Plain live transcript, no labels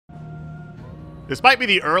This might be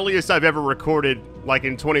the earliest I've ever recorded, like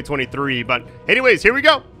in 2023. But anyways, here we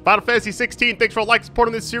go. Final Fantasy 16. Thanks for like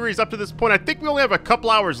supporting this series up to this point. I think we only have a couple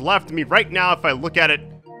hours left. I mean, right now, if I look at it,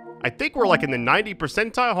 I think we're like in the 90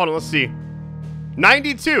 percentile. Hold on, let's see.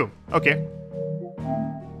 92. Okay.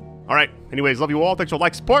 All right. Anyways, love you all. Thanks for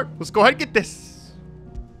like support. Let's go ahead and get this.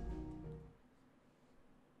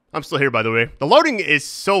 I'm still here, by the way. The loading is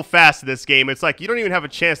so fast in this game. It's like you don't even have a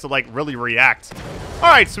chance to like really react. All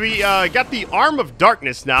right, so we got the Arm of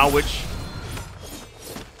Darkness now, which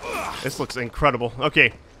this looks incredible.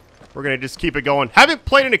 Okay, we're gonna just keep it going. Haven't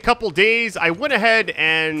played in a couple days. I went ahead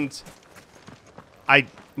and I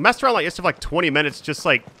messed around like yesterday for like 20 minutes, just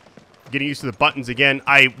like getting used to the buttons again.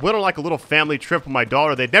 I went on like a little family trip with my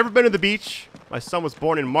daughter. They'd never been to the beach. My son was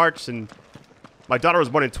born in March, and my daughter was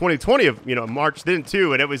born in 2020 of, March then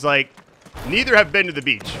too, and it was like, neither have been to the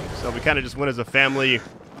beach. So we kind of just went as a family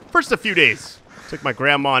for just a few days. Took my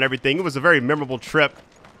grandma and everything. It was a very memorable trip.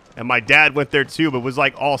 And my dad went there too, but it was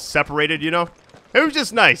like all separated, It was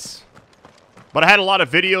just nice. But I had a lot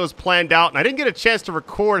of videos planned out, and I didn't get a chance to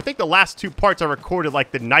record. I think the last two parts I recorded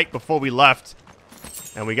like the night before we left.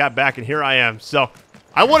 And we got back, and here I am. So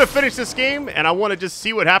I want to finish this game, and I want to just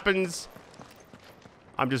see what happens.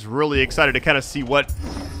 I'm just really excited to kind of see what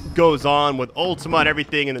goes on with Ultima and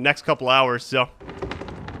everything in the next couple hours, so.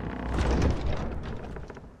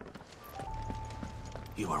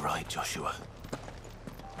 You were right, Joshua.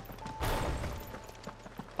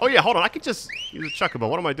 Oh yeah, hold on. I could just use a chuckable.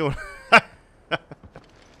 What am I doing?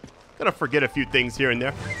 Gonna forget a few things here and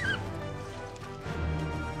there.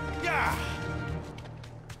 Yeah.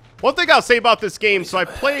 One thing I'll say about this game, so I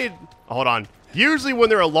played... Oh, hold on. Usually when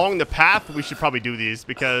they're along the path, we should probably do these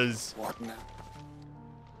because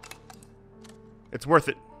it's worth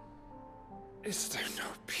it. Is there no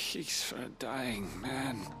peace for a dying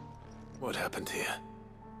man? What happened here?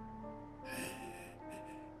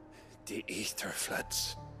 The ether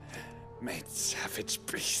floods made savage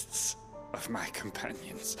beasts of my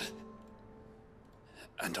companions.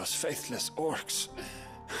 And those faithless orcs,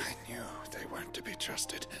 I knew they weren't to be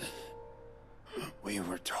trusted. We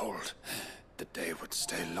were told that they would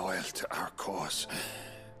stay loyal to our cause.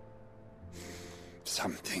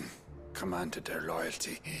 Something commanded their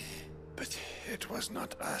loyalty, but it was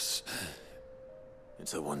not us.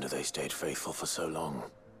 It's a wonder they stayed faithful for so long.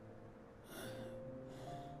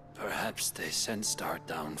 Perhaps they sensed our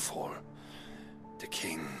downfall. The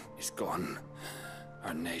king is gone,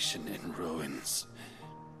 our nation in ruins.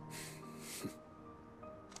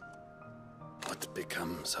 What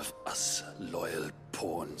becomes of us loyal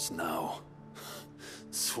pawns now?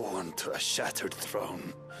 Sworn to a shattered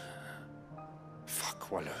throne. Fuck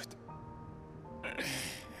Walud.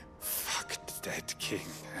 Fuck the dead king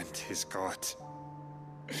and his god.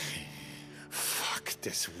 Fuck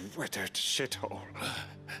this withered shithole.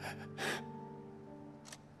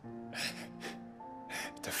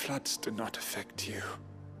 The floods do not affect you.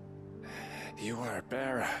 You are a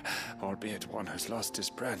bearer, albeit one who's lost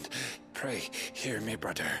his brand. Pray, hear me,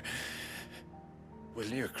 brother. Will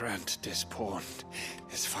you grant this pawn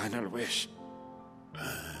his final wish?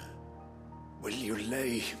 Will you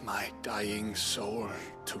lay my dying soul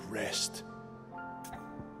to rest?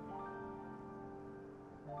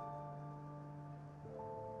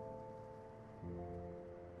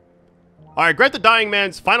 All right, grant the dying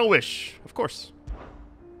man's final wish. Of course.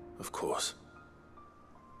 Of course.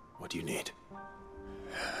 What do you need?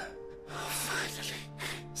 Finally,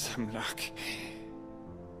 some luck.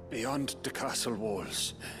 Beyond the castle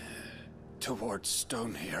walls, towards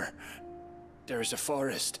Stone here, there is a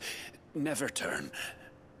forest. Never turn.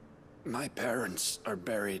 My parents are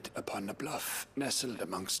buried upon a bluff, nestled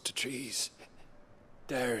amongst the trees.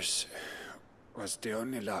 Theirs was the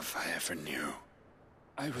only love I ever knew.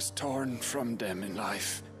 I was torn from them in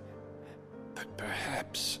life, but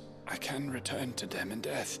perhaps I can return to them in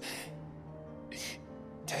death.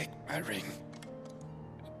 Take my ring.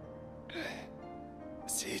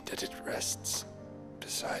 See that it rests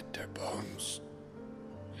beside their bones.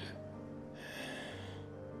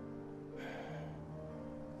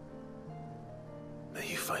 May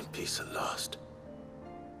you find peace at last.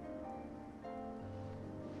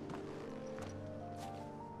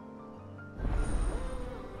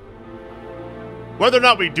 Whether or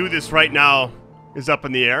not we do this right now is up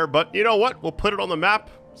in the air, but you know what? We'll put it on the map,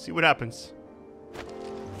 see what happens.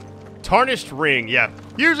 Tarnished ring, yeah.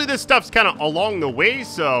 Usually this stuff's kind of along the way,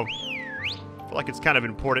 so I feel like it's kind of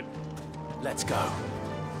important. Let's go.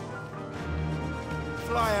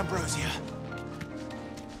 Fly, Ambrosia.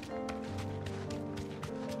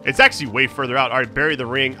 It's actually way further out. All right, bury the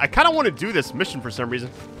ring. I kind of want to do this mission for some reason.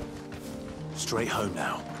 Straight home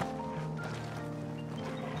now.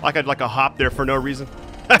 Like I'd like a hop there for no reason.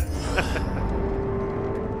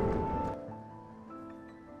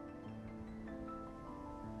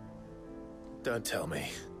 Don't tell me.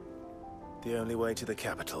 The only way to the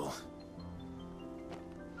capital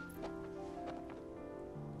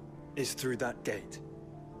is through that gate,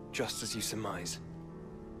 just as you surmise.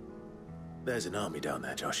 There's an army down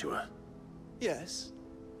there, Joshua. Yes,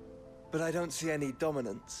 but I don't see any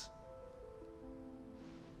dominance.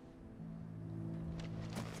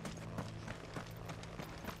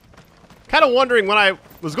 Kind of wondering, when I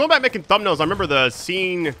was going back making thumbnails, I remember the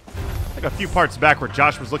scene like a few parts back where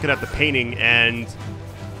Josh was looking at the painting and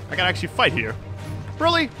I gotta actually fight here.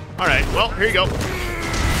 Really? Alright, well, here you go.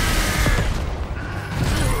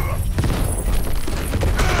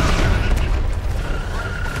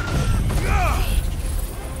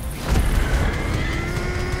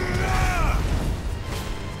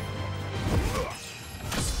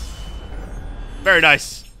 Very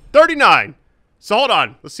nice. 39. So hold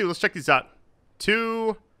on. Let's see. Let's check these out.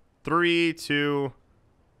 2, 3, 2.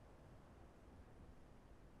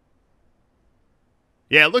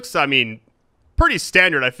 Yeah, it looks, I mean, pretty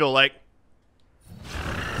standard, I feel like.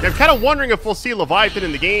 I'm kind of wondering if we'll see Leviathan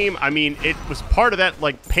in the game. I mean, it was part of that,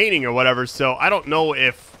 like, painting or whatever, so I don't know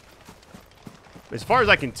if... As far as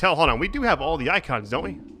I can tell, hold on. We do have all the icons, don't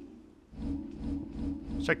we?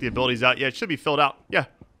 Let's check the abilities out. Yeah, it should be filled out. Yeah.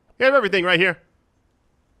 We have everything right here.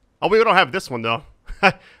 Oh, we don't have this one, though.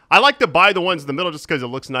 I like to buy the ones in the middle just because it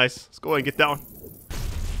looks nice. Let's go ahead and get that one.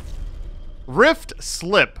 Rift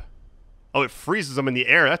Slip. Oh, it freezes them in the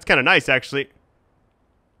air. That's kind of nice, actually.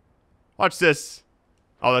 Watch this.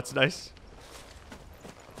 Oh, that's nice.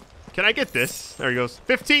 Can I get this? There he goes.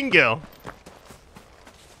 15 gil.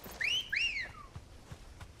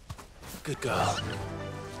 Good girl.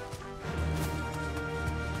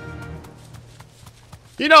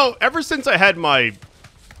 You know, ever since I had my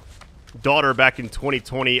daughter back in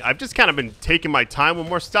 2020, I've just kind of been taking my time with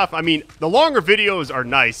more stuff. I mean, the longer videos are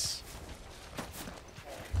nice.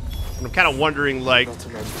 And I'm kind of wondering, like,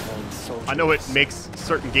 I know it makes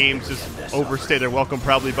certain games just overstay their welcome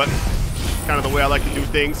probably, but kind of the way I like to do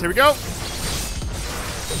things. Here we go.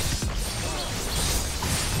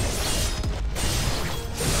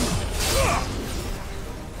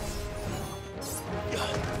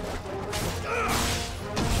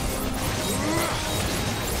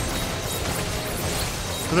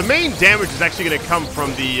 So the main damage is actually going to come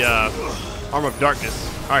from the Arm of Darkness.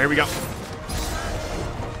 All right, here we go.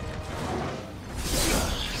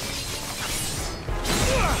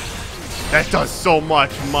 That does so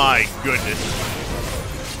much, my goodness.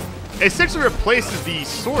 It essentially replaces the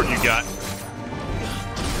sword you got.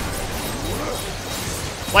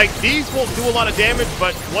 Like, these won't do a lot of damage,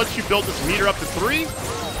 but once you build this meter up to 3, you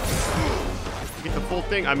get the full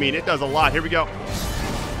thing. I mean, it does a lot. Here we go.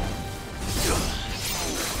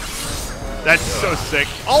 That's so sick.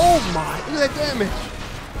 Oh my, look at that damage.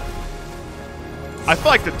 I feel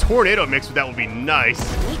like the tornado mix with that would be nice.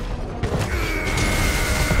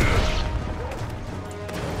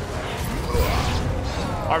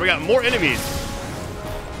 All right, we got more enemies.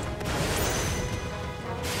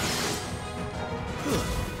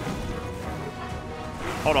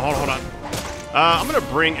 Hold on, hold on, hold on. I'm gonna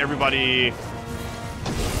bring everybody.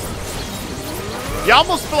 Yeah, I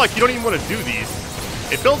almost feel like you don't even want to do these.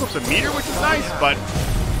 It builds up the meter, which is nice, but...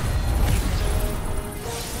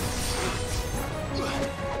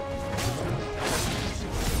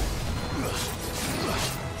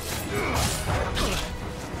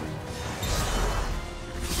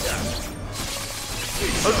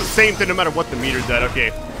 That's the same thing no matter what the meter's at.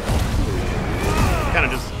 Okay. Kind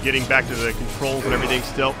of just getting back to the controls and everything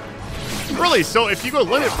still. Really, so if you go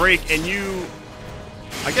limit break and you...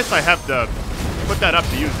 I guess I have to put that up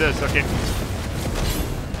to use this. Okay.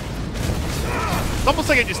 It's almost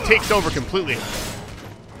like it just takes over completely.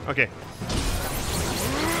 Okay.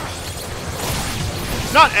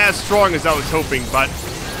 Not as strong as I was hoping, but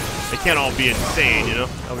they can't all be insane, you know?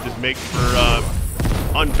 That would just make for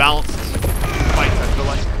unbalanced fights, I feel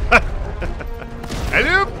like.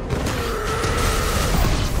 Hello!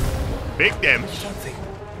 Big damage.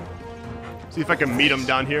 See if I can meet him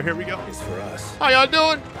down here. Here we go. It's for us. How y'all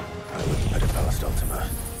doing? I wouldn't put it past Ultima.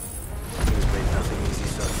 He's made nothing easy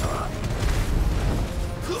so far.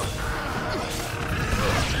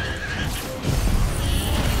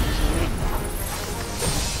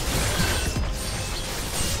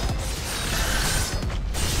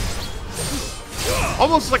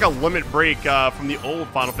 Almost like a limit break from the old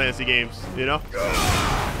Final Fantasy games, you know?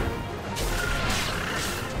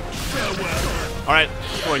 Alright,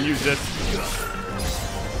 let's go and use this.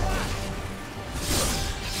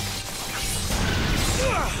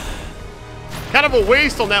 Kind of a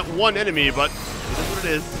waste on that one enemy, but it is what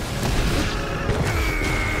it is.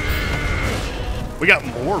 We got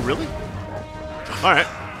more, really? All right.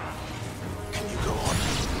 Can you go on?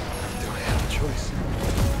 Do I have a choice?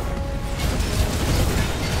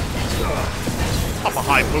 Pop a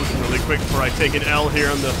high potion really quick before I take an L here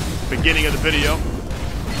on the beginning of the video.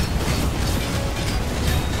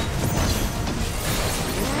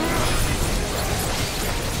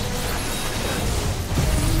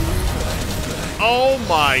 Oh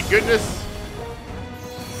my goodness.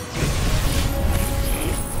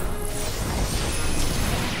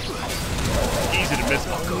 Easy to miss.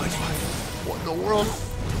 Oh, good. What in the world?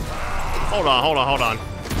 Hold on, hold on, hold on.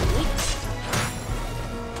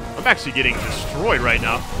 I'm actually getting destroyed right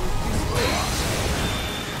now.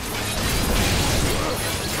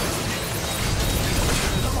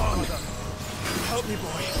 Come on. Help me,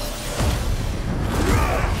 boy.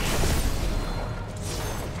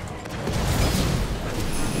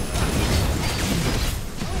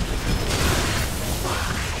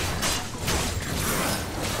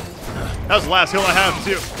 That was the last heal I have,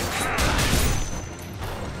 too.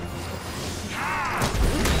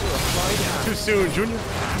 Too soon, Junior.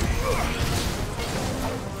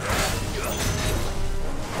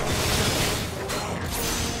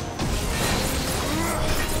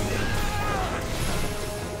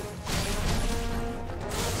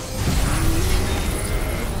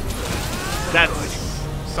 That's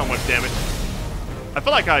so much damage. I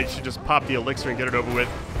feel like I should just pop the elixir and get it over with.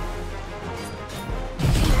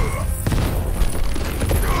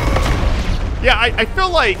 Yeah, I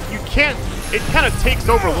feel like you can't... It kind of takes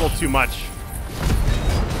over a little too much.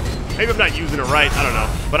 Maybe I'm not using it right, I don't know.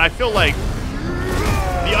 But I feel like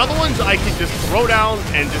the other ones I can just throw down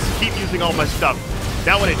and just keep using all my stuff.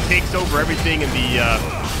 That one, it takes over everything, and the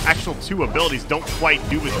actual two abilities don't quite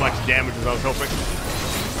do as much damage as I was hoping.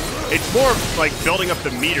 It's more of like building up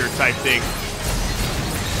the meter type thing.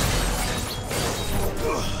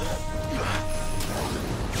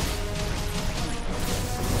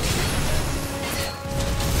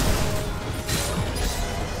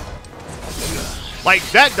 Like,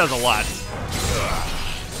 that does a lot.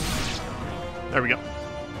 There we go.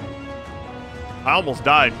 I almost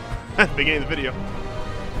died at the beginning of the video.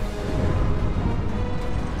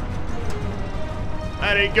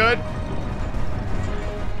 That ain't good.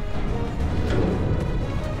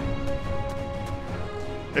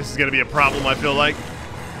 This is gonna be a problem, I feel like.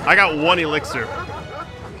 I got one elixir.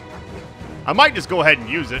 I might just go ahead and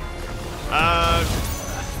use it.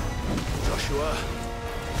 Joshua.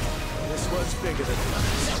 This one's bigger than the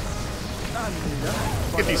others.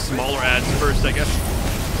 Get these smaller ads first, I guess.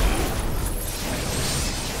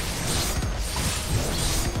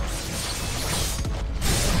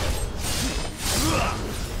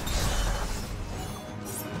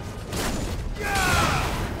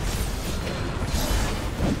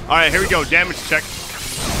 Alright, here we go. Damage check.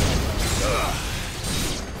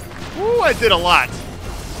 Ooh, I did a lot.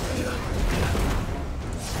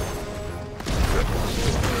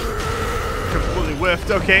 Completely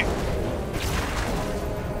whiffed. Okay.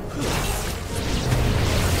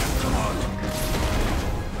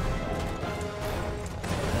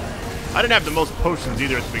 I didn't have the most potions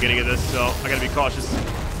either at the beginning of this, so I gotta be cautious.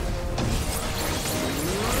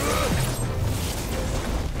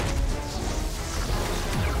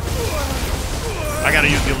 I gotta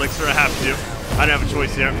use the elixir, I have to. I don't have a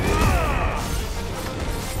choice here.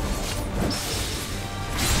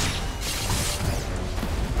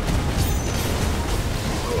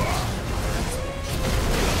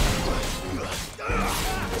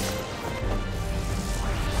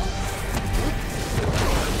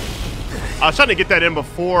 I was trying to get that in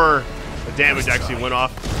before the damage actually went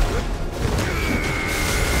off.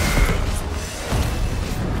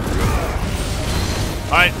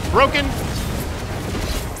 Alright, broken.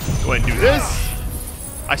 Go ahead and do this.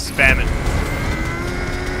 I spam it.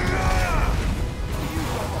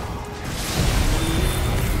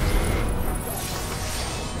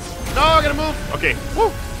 No, I gotta move. Okay,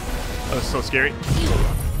 woo. That was so scary.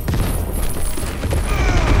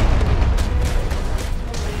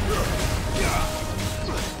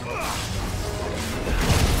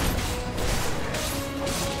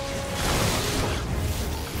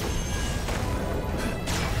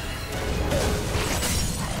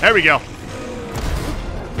 There we go.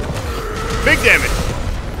 Big damage.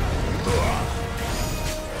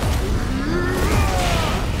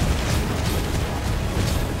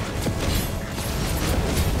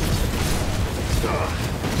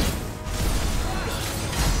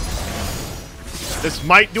 This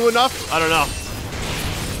might do enough. I don't know.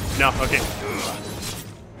 No, okay.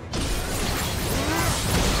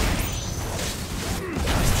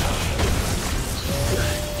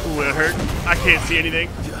 Can't see anything.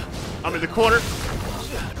 I'm in the corner.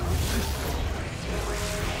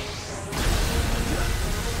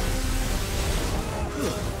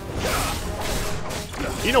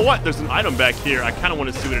 You know what? There's an item back here. I kind of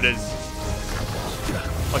want to see what it is.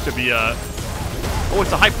 What could be, oh,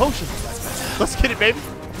 it's a high potion. Let's get it, baby.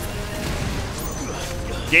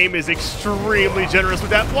 Game is extremely generous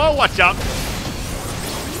with that. Whoa, watch out.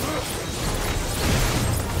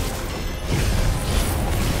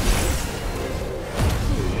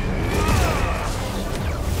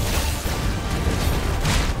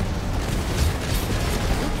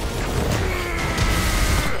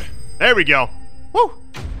 There we go. Woo!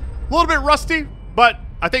 A little bit rusty, but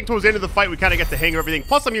I think towards the end of the fight we kind of get the hang of everything.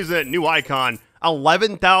 Plus I'm using that new Eikon.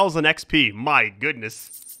 11,000 XP. My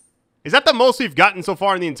goodness. Is that the most we've gotten so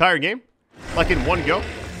far in the entire game? Like in one go?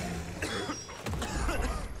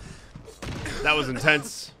 That was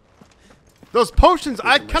intense. Those potions,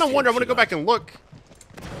 I kind of wonder, I'm going to go back and look.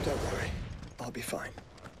 Don't worry. I'll be fine.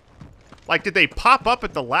 Like, did they pop up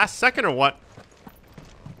at the last second or what?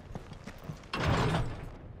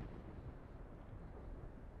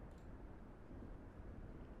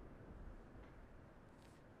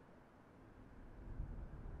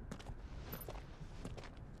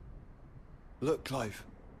 Look, Clive.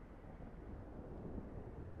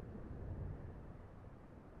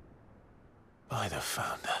 By the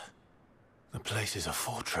Founder. The place is a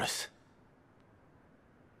fortress.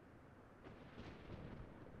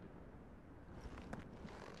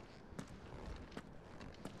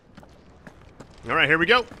 All right, here we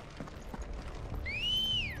go.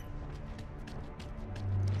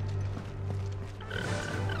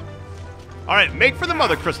 All right, make for the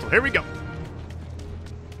Mother Crystal. Here we go.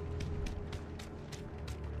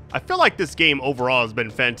 I feel like this game overall has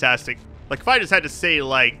been fantastic. Like, if I just had to say,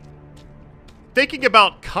 like, thinking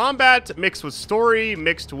about combat mixed with story,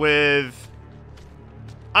 mixed with,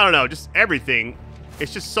 I don't know, just everything.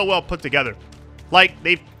 It's just so well put together. Like,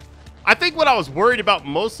 I think what I was worried about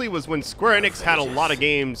mostly was when Square Enix had a lot of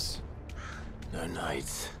games. No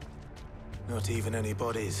knights. Not even any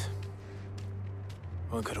bodies.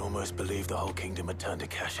 One could almost believe the whole kingdom had turned to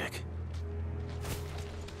Kashyyyk.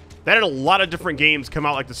 They had a lot of different games come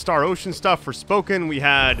out, like the Star Ocean stuff for Spoken. We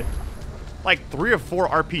had like 3 or 4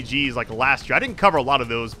 RPGs like last year. I didn't cover a lot of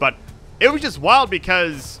those, but it was just wild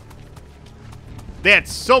because they had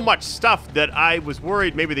so much stuff that I was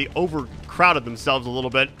worried maybe they overcrowded themselves a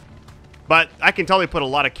little bit. But I can tell they put a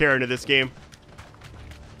lot of care into this game.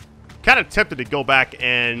 Kind of tempted to go back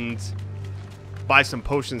and buy some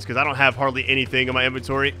potions because I don't have hardly anything in my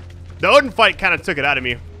inventory. The Odin fight kind of took it out of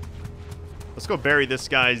me. Let's go bury this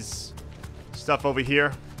guy's stuff over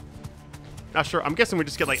here. Not sure. I'm guessing we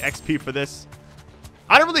just get like XP for this.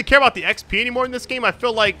 I don't really care about the XP anymore in this game. I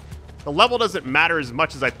feel like the level doesn't matter as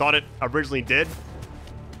much as I thought it originally did.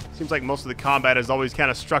 Seems like most of the combat is always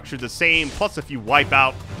kind of structured the same. Plus, if you wipe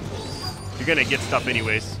out, you're going to get stuff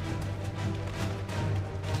anyways.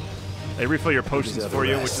 They refill your potions for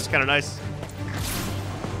you, which is kind of nice.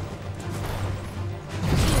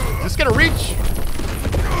 Just going to reach.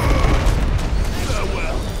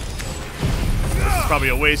 Probably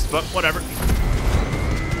a waste, but whatever.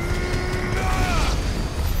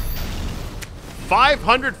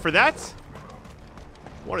 500 for that?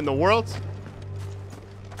 What in the world?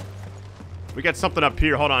 We got something up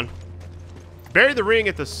here. Hold on. Bury the ring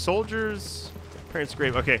at the soldier's parents'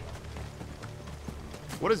 grave. Okay.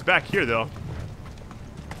 What is back here, though?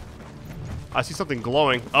 I see something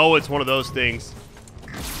glowing. Oh, it's one of those things.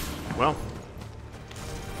 Well.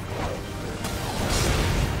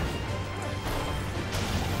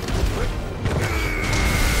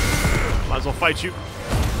 Might as well fight you.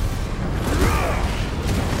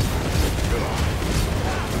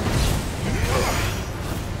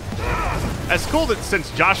 It's cool that since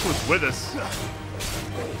Josh was with us,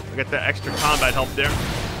 we got that extra combat help there.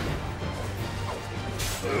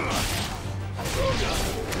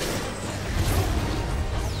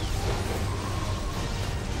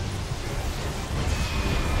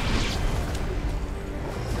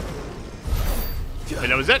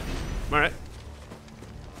 And that was it. All right.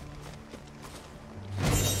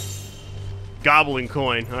 Gobbling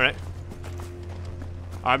coin. All right.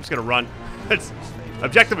 I'm just gonna run. It's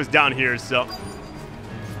objective is down here, so.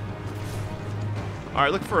 All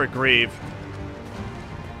right, look for a grave.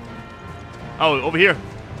 Oh, over here.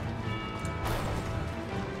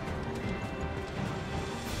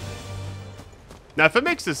 Now, if it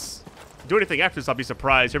makes us do anything after this, I'll be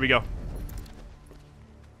surprised. Here we go.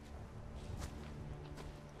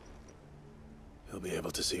 He'll be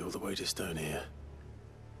able to see all the way to stone here.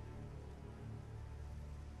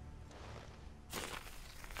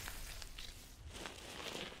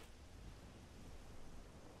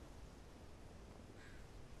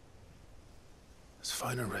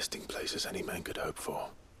 finer resting place as any man could hope for.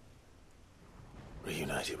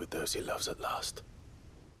 Reunited with those he loves at last.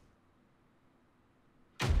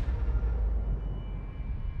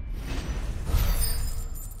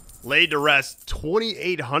 Laid to rest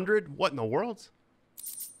 2,800? What in the world?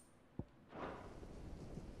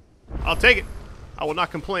 I'll take it. I will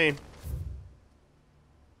not complain.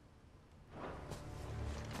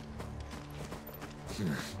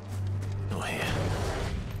 Not here.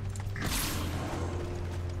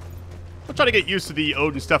 I'm trying to get used to the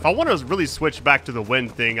Odin stuff. I want to really switch back to the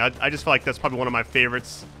wind thing. I just feel like that's probably one of my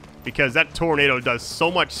favorites because that tornado does so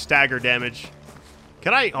much stagger damage.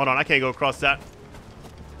 Can I? Hold on, I can't go across that.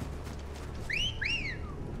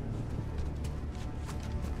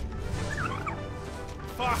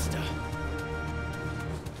 Faster.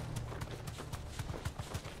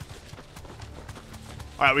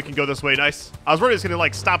 All right, we can go this way. Nice. I was worried it's going to,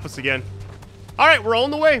 like, stop us again. All right, we're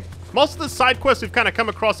on the way. Most of the side quests we've kind of come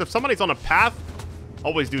across, if somebody's on a path,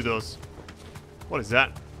 always do those. What is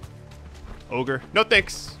that? Ogre. No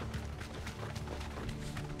thanks.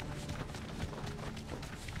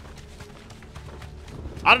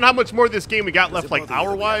 I don't know how much more of this game we got left, like,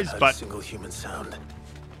 hour-wise, but... Single human sound.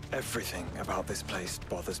 Everything about this place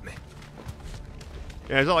bothers me.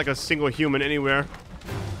 Yeah, there's not like a single human anywhere.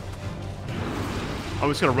 I'm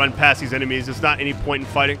just gonna run past these enemies. There's not any point in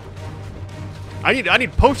fighting. I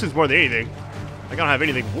need potions more than anything. I don't have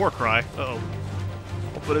anything. War cry. Uh-oh.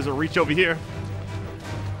 Hopefully there's a reach over here.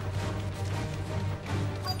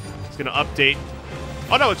 It's gonna update.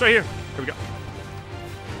 Oh no, it's right here. Here we go.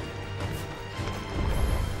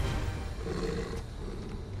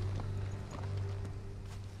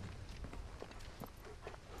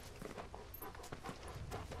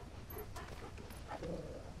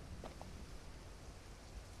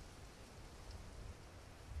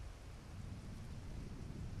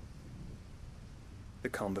 The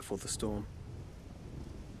calm before the storm.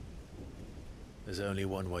 There's only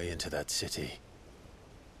one way into that city.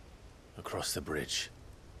 Across the bridge.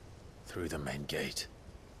 Through the main gate.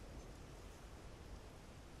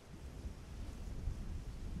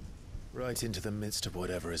 Right into the midst of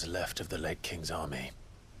whatever is left of the late King's army.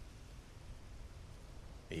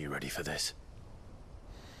 Are you ready for this?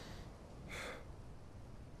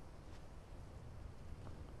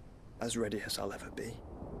 As ready as I'll ever be.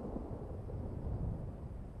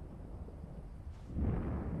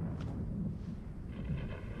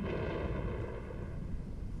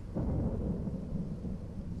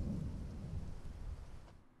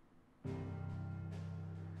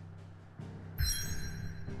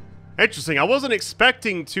 Interesting. I wasn't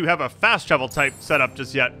expecting to have a fast travel type setup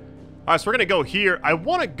just yet. Alright, so we're gonna go here. I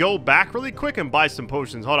want to go back really quick and buy some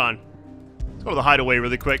potions. Hold on. Let's go to the hideaway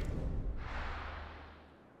really quick.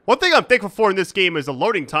 One thing I'm thankful for in this game is the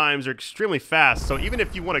loading times are extremely fast. So even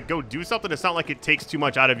if you want to go do something, it's not like it takes too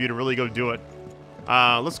much out of you to really go do it.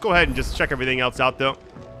 Let's go ahead and just check everything else out, though.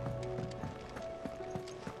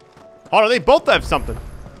 Oh, they both have something.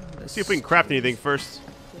 Let's see if we can craft anything first.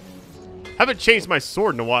 Haven't changed my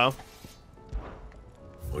sword in a while.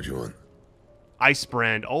 What do you want? Ice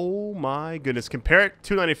brand. Oh my goodness. Compare it.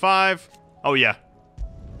 $2.95. Oh yeah.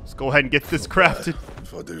 Let's go ahead and get this crafted.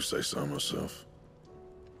 If I do say so myself.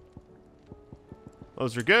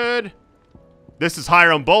 Those are good. This is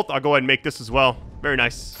higher on both. I'll go ahead and make this as well. Very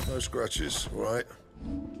nice. No scratches, right?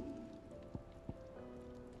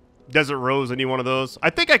 Desert Rose, any one of those. I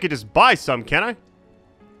think I could just buy some, can I? It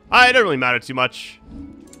doesn't really matter too much.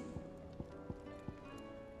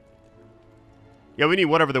 Yeah, we need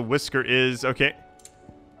whatever the whisker is. Okay.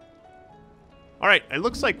 Alright, it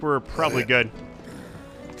looks like we're probably good.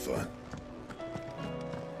 Fine.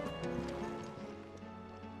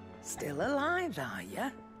 Still alive, are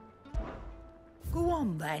you? Go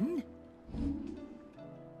on, then.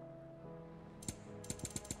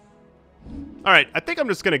 Alright, I think I'm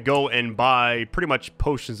just going to go and buy pretty much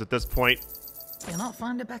potions at this point. You'll not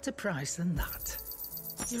find a better price than that.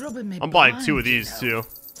 You're rubbing me I'm buying blind, 2 of you these, know. too.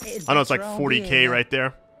 It'd I know it's be like for all 40k year. right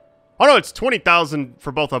there. Oh, no, it's 20,000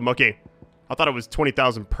 for both of them. Okay. I thought it was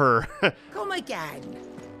 20,000 per. Come again.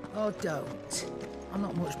 Or don't. I'm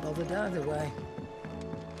not much bothered either way.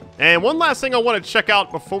 And one last thing I want to check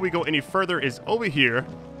out before we go any further is over here.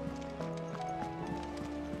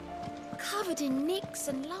 Covered in nicks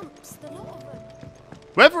and lumps, the lot of them.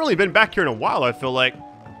 We haven't really been back here in a while, I feel like.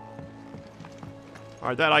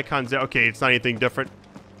 Alright, that icon's there. Okay, it's not anything different.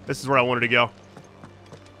 This is where I wanted to go.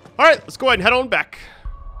 Alright, let's go ahead and head on back.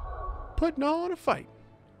 Putting on a fight.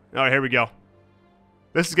 Alright, here we go.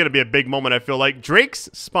 This is going to be a big moment, I feel like. Drake's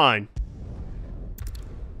Spine.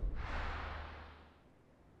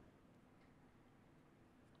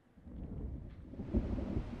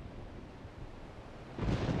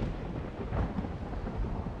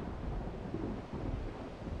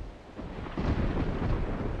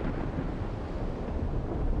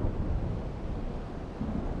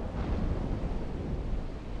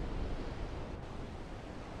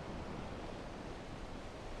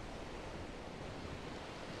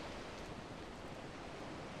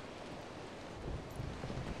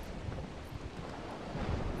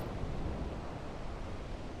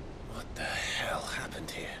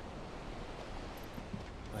 happened here?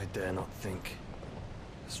 I dare not think.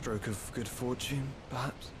 A stroke of good fortune,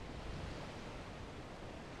 perhaps?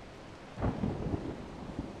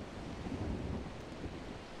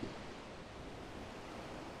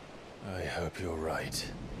 I hope you're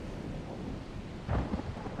right.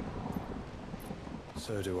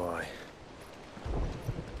 So do I.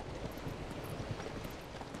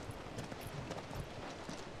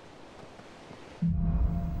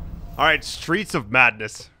 All right, Streets of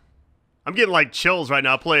Madness. I'm getting like chills right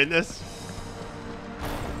now playing this.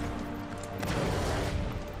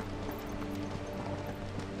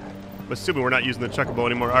 I'm assuming we're not using the chocobo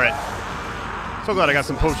anymore. All right. So glad I got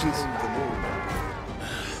some potions.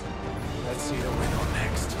 Let's see who went on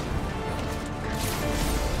next.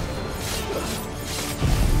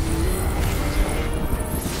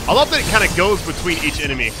 I love that it kind of goes between each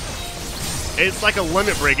enemy. It's like a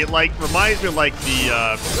limit break. It like reminds me of like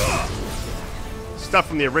the stuff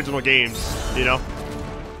from the original games, you know?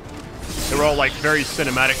 They were all like very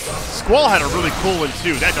cinematic. Squall had a really cool one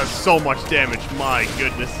too. That does so much damage. My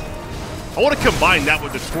goodness. I want to combine that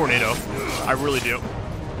with the tornado. I really do.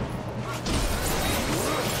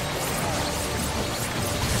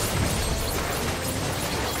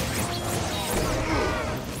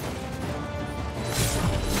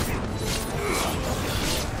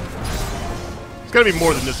 It's gonna be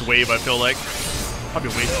more than this wave, I feel like. Probably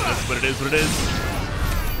wasting this, but it is what it is.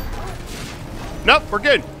 Nope, we're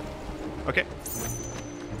good. Okay.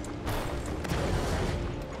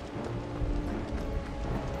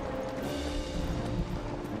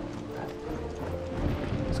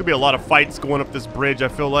 There's gonna be a lot of fights going up this bridge, I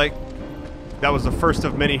feel like. That was the first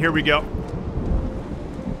of many. Here we go.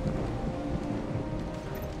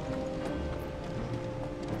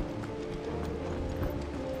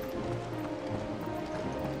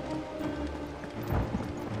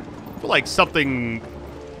 I feel like something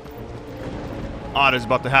odd is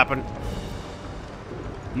about to happen.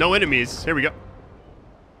 No enemies. Here we go.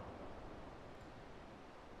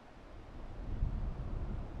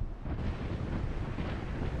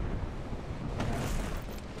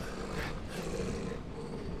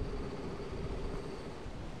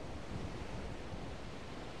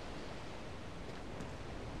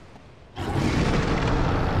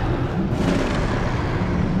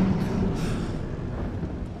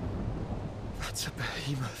 That's a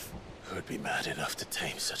behemoth. Who would be mad enough to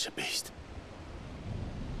tame such a beast?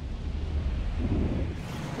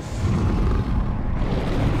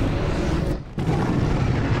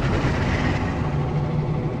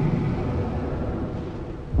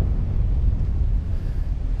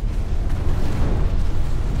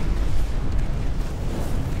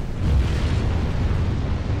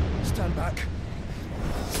 Stand back.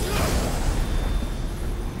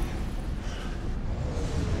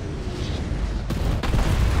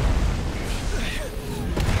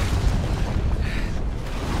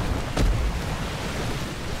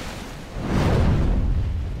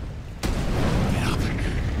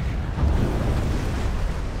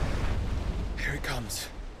 Here it comes.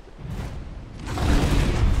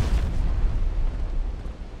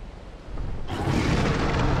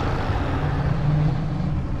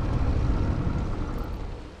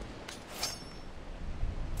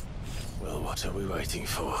 Well, what are we waiting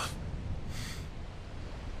for?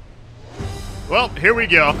 Well, here we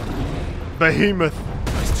go. Behemoth.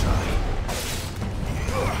 Nice try.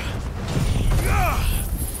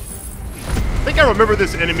 I think I remember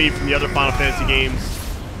this enemy from the other Final Fantasy games.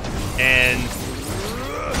 And...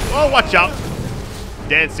 oh, watch out.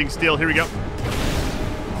 Dancing steel. Here we go.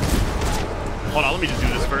 Hold on, let me just do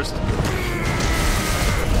this first.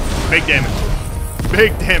 Big damage.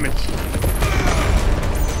 Big damage.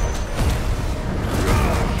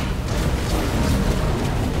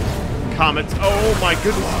 Comets. Oh my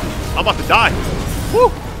goodness. I'm about to die. Woo!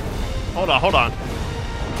 Hold on, hold on.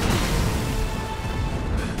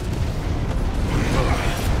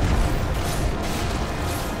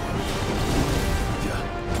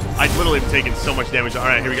 I literally have taken so much damage. All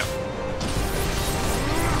right, here we go.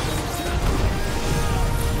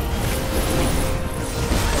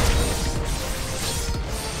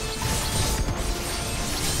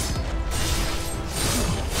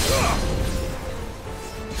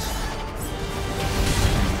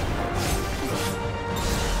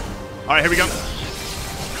 All right, here we go.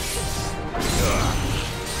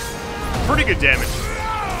 Pretty good damage.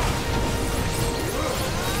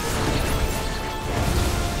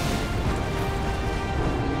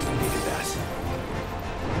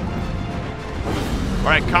 All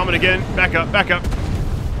right, Comet again. Back up, back up.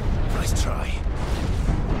 Nice try.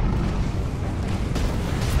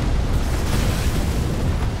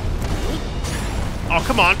 Oh,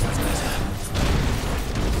 come on.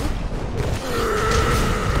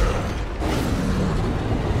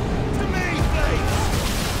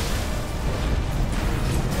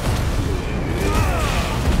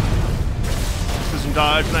 Precision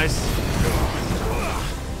dodge, nice.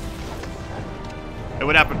 Hey,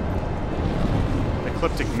 what happened?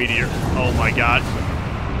 Ecliptic meteor. Oh my god.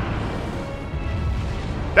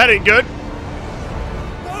 That ain't good.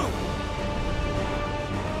 No!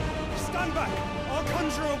 Stand back! I'll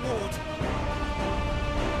conjure a ward.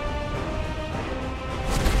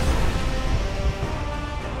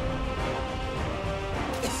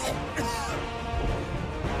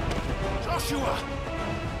 Joshua!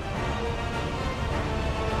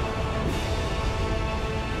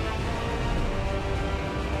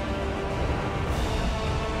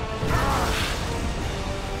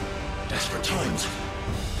 Desperate times.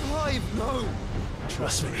 Clive, no!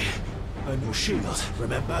 Trust me. I'm your shield,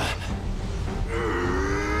 remember?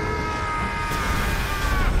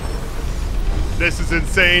 This is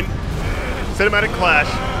insane. Cinematic clash.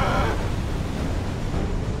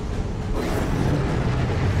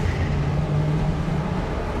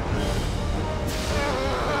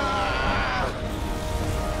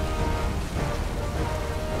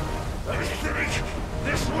 I think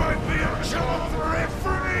this might be a job for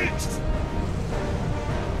Ifrit!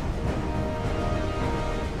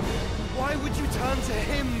 Why would you turn to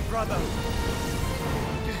him, brother?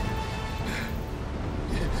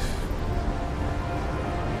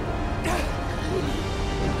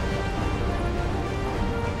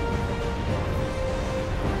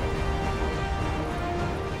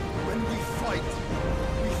 When we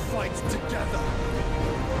fight together.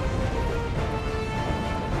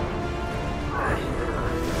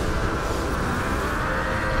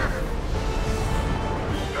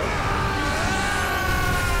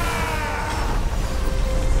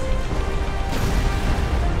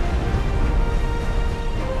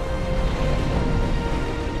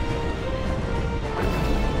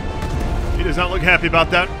 He does not look happy about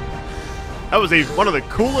that. That was one of the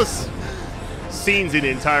coolest scenes in the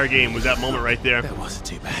entire game, was that moment right there. That wasn't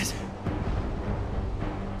too bad.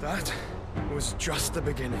 That was just the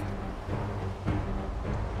beginning.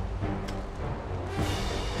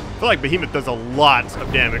 I feel like Behemoth does a lot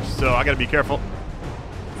of damage, so I gotta be careful.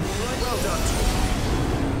 Well done.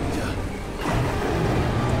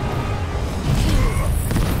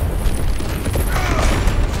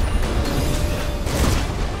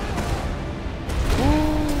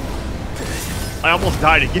 I almost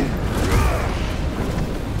died again.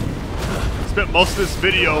 Spent most of this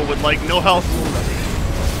video with like no health.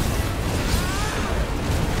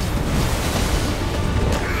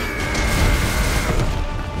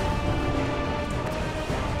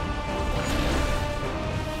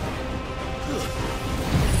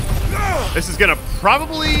 This is gonna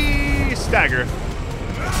probably stagger.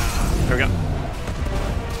 There we go.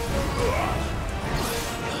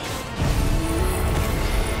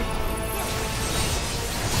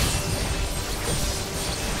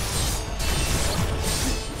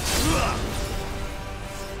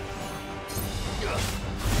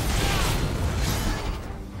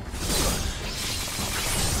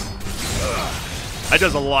 That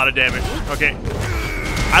does a lot of damage. Okay.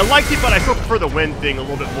 I liked it, but I still prefer the wind thing a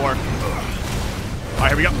little bit more.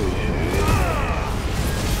 Alright, here we go.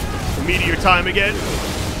 Meteor time again.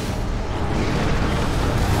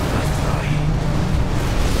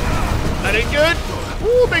 That ain't good.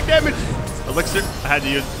 Ooh, big damage. Elixir. I had to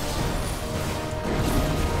use.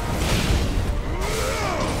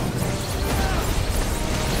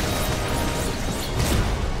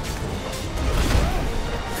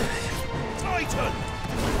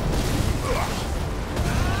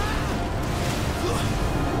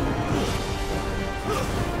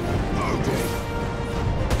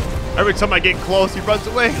 Every time I get close, he runs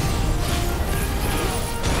away.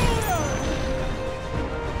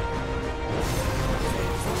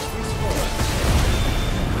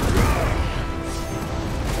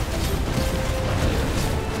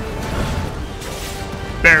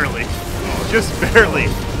 Barely. Just barely.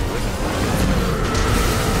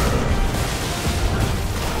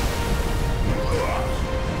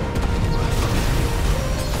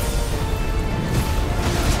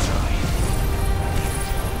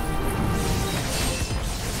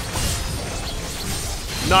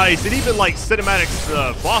 Nice. It even like cinematics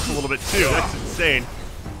the boss a little bit too. That's insane.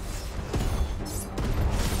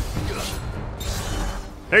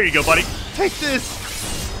 There you go, buddy. Take this.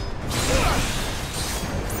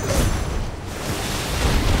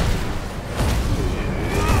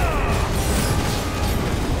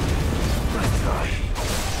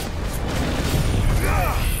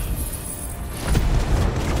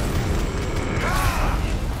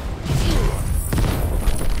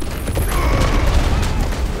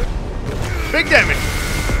 big damage.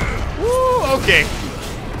 Woo, okay.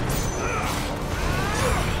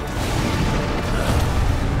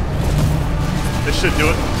 This should do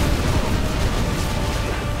it.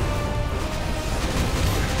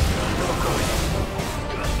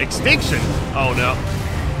 Extinction? Oh no.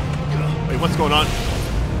 Wait, what's going on?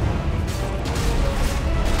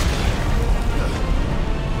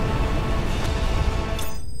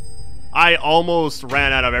 I almost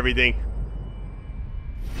ran out of everything.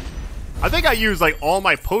 I think I used like all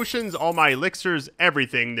my potions, all my elixirs,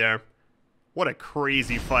 everything there. What a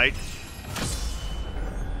crazy fight.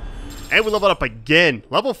 And we leveled up again.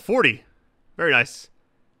 Level 40. Very nice.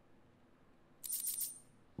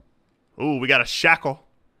 Ooh, we got a shackle.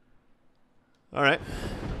 Alright.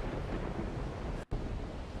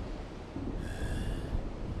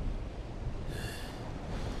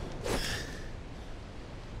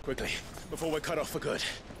 Quickly, before we're cut off for good.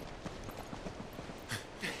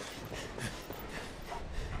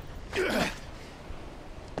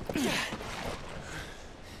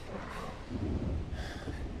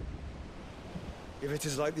 If it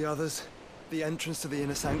is like the others, the entrance to the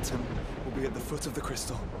inner sanctum will be at the foot of the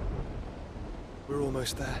crystal. We're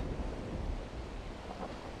almost there.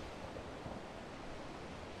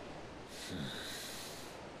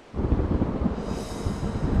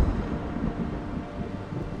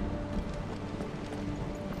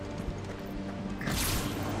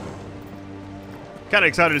 Kind of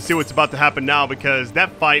excited to see what's about to happen now because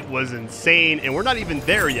that fight was insane and we're not even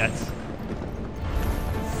there yet.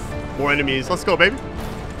 More enemies. Let's go, baby.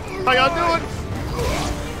 How y'all doing?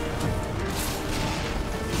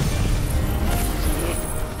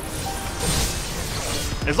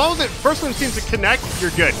 As long as the first one seems to connect,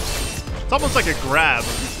 you're good. It's almost like a grab,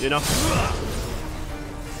 you know?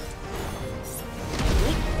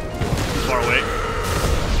 Far away.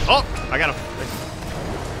 Oh, I got him.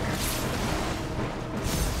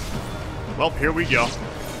 Well, here we go.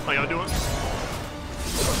 How y'all doing?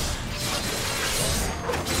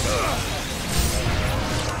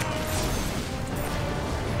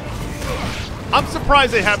 I'm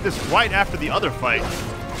surprised they have this right after the other fight.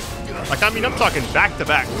 Like, I mean, I'm talking back to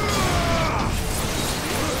back.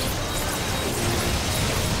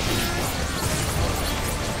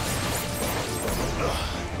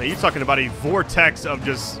 Man, you're talking about a vortex of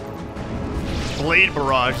just blade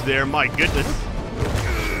barrage there. My goodness.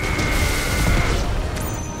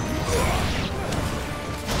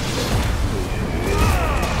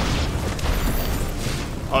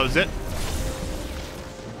 Oh, is it?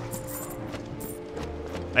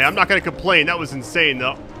 Hey, I'm not going to complain. That was insane,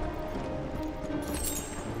 though.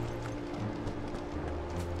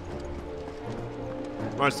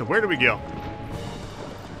 Alright, so where do we go?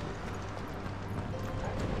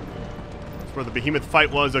 That's where the behemoth fight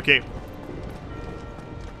was. Okay.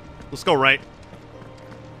 Let's go right.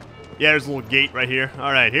 Yeah, there's a little gate right here.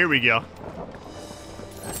 Alright, here we go.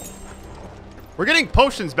 We're getting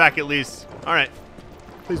potions back at least. Alright.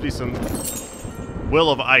 Please be some will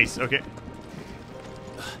of ice. Okay.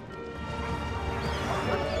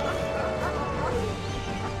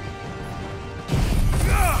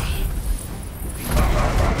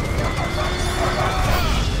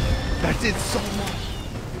 That did so much.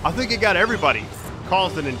 I think it got everybody.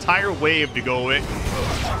 Caused an entire wave to go away.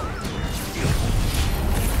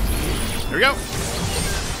 There we go.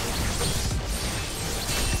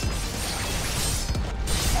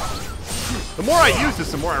 The more I use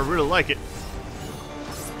this, the more I really like it.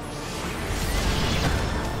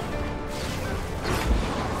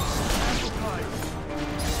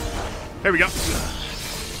 There we go.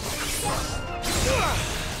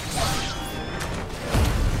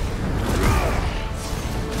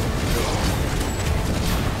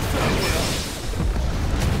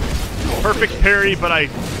 Perfect parry, but I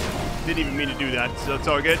didn't even mean to do that, so it's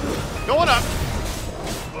all good. Going up.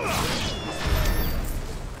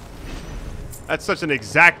 That's such an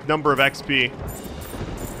exact number of XP.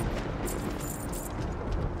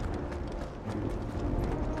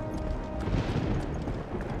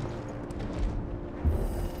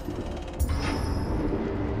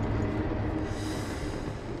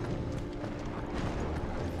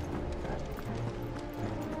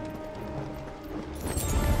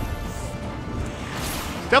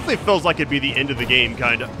 Definitely feels like it'd be the end of the game,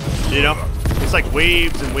 kind of. You know? It's like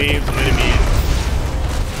waves and waves of enemies.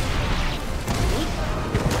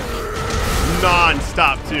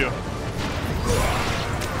 Non-stop, too.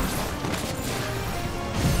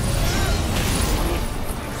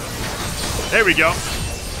 There we go.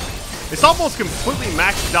 It's almost completely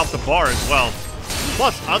maxed out the bar as well.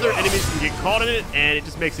 Plus, other enemies can get caught in it, and it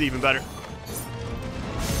just makes it even better.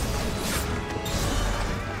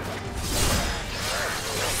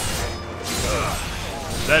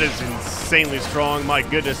 That is insanely strong, my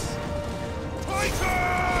goodness.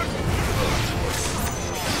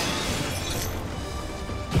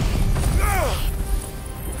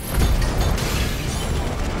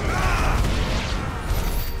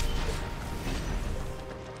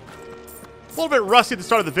 A little bit rusty at the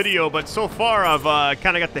start of the video, but so far I've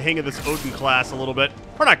kind of got the hang of this Odin class a little bit.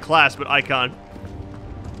 Or not class, but Eikon.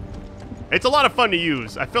 It's a lot of fun to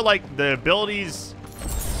use. I feel like the abilities,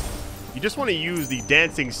 you just want to use the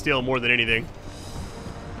dancing still more than anything.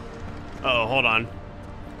 Uh-oh, hold on.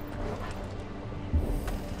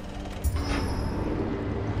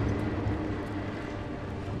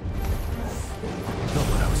 Not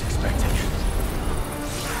what I was expecting.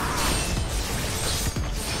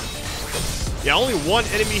 Yeah, only one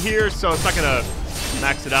enemy here, so it's not gonna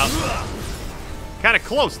max it out. Kind of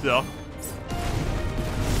close, though.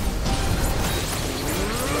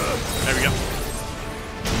 There we go.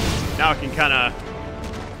 Now I can kind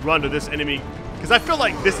of run to this enemy, because I feel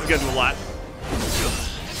like this is gonna do a lot.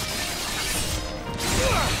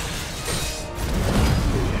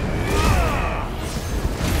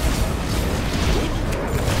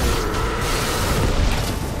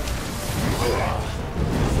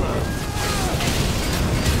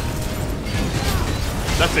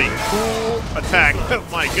 That's a cool attack. Oh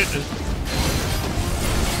my goodness.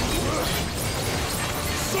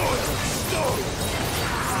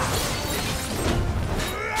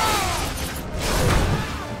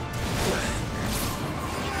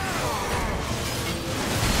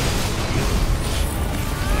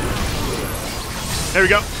 There we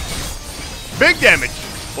go. Big damage.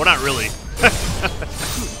 Well, not really.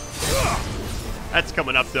 That's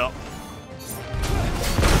coming up though.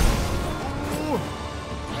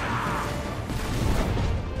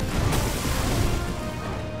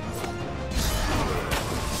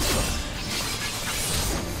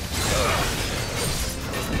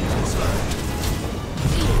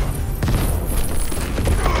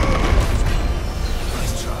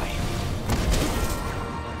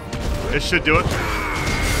 This should do it.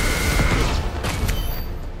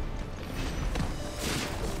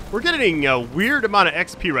 We're getting a weird amount of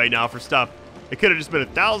XP right now for stuff. It could have just been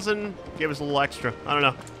 1,000. Gave us a little extra. I don't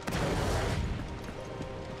know.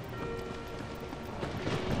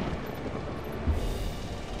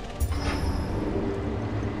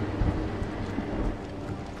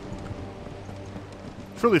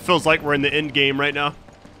 Truly feels like we're in the end game right now.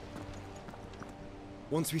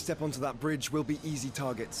 Once we step onto that bridge, we'll be easy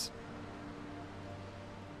targets.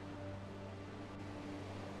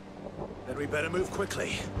 Then we better move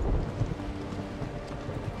quickly.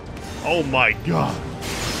 Oh my god.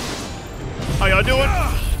 How y'all doing?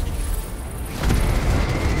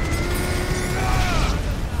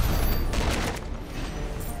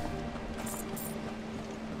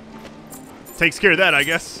 Takes care of that, I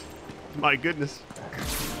guess. My goodness.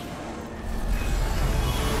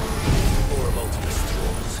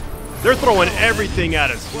 They're throwing everything at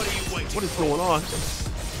us. What is going on?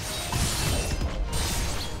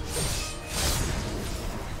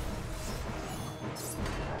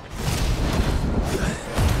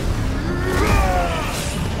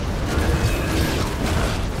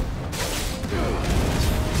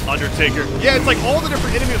 Undertaker. Yeah, it's like all the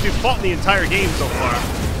different enemies we've fought in the entire game so far.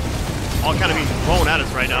 All kind of being thrown at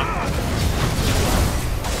us right now.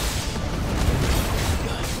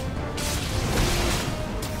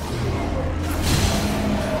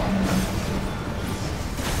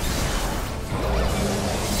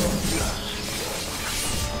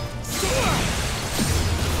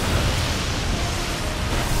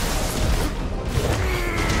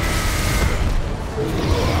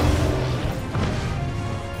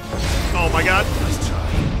 Oh my god. Nice try.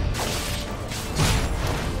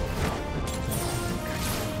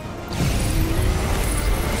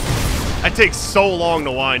 That takes so long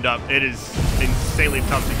to wind up. It is insanely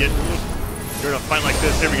tough to get. You're in a fight like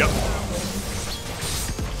this. Here we go.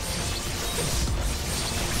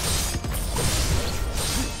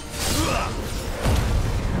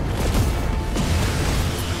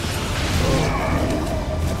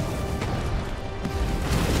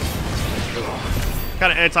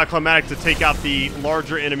 Kind of anticlimactic to take out the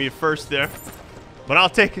larger enemy first there, but I'll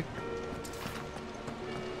take it.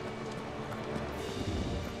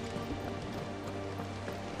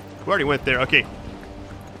 We already went there. Okay.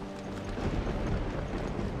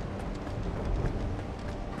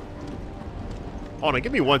 Hold on,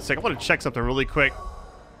 give me 1 second. I want to check something really quick.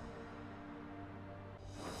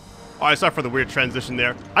 Alright, sorry for the weird transition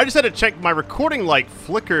there. I just had to check my recording light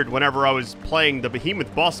flickered whenever I was playing the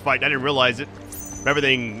Behemoth boss fight. I didn't realize it.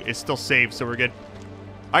 Everything is still saved, so we're good.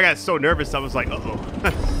 I got so nervous, I was like, uh-oh.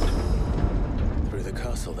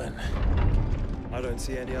 I don't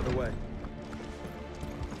see any other way.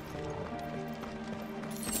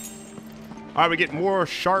 All right, we get more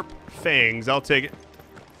sharp fangs. I'll take it.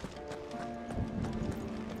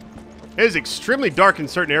 It is extremely dark in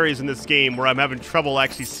certain areas in this game where I'm having trouble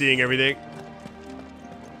actually seeing everything.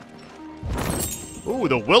 Ooh,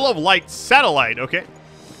 the Will of Light satellite. Okay.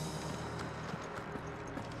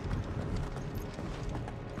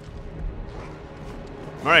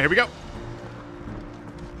 All right, here we go.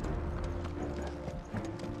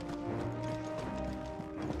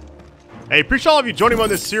 Hey, appreciate all of you joining me on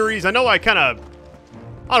this series. I know I'm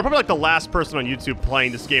probably like the last person on YouTube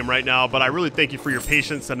playing this game right now, but I really thank you for your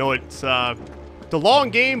patience. I know it's a long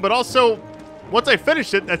game, but also, once I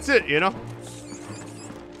finish it, that's it, you know?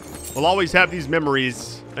 We'll always have these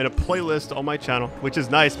memories and a playlist on my channel, which is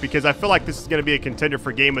nice because I feel like this is going to be a contender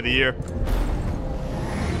for Game of the Year.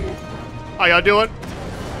 How y'all doing?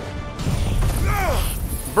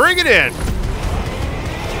 Bring it in!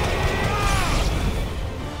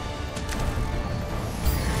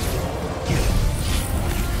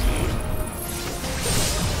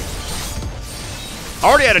 I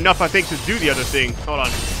already had enough, I think, to do the other thing. Hold on.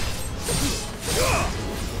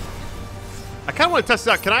 I kind of want to test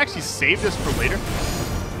this out. Can I actually save this for later?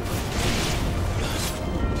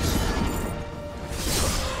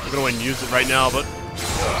 I'm going to go ahead and use it right now, but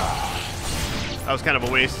that was kind of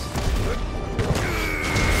a waste.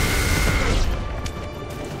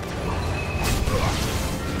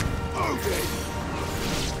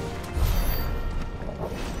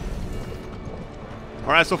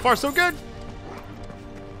 All right, so far so good.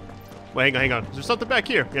 Wait, hang on. Is there something back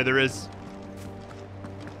here? Yeah, there is.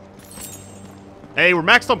 Hey, we're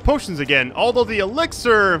maxed on potions again. Although the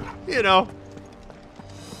elixir, you know,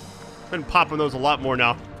 been popping those a lot more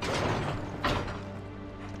now.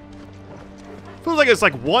 Feels like it's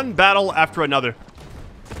like one battle after another.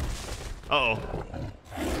 Uh-oh.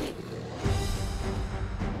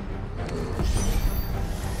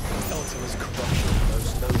 Ultima's corruption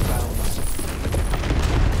knows no bounds.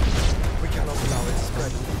 We cannot allow it to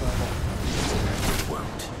spread any further. We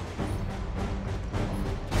won't.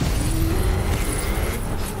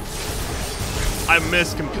 I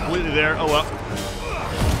missed completely there. Oh well.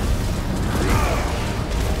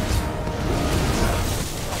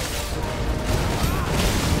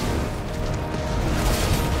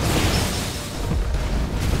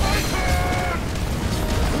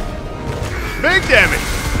 Big damage.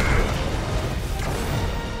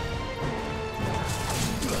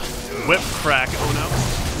 Whip crack. Oh no.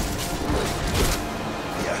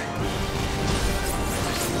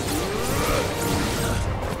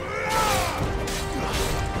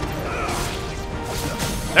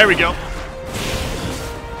 There we go.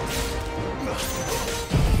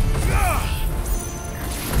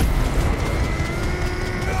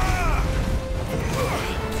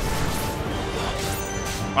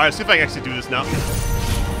 All right, see if I can actually do this now.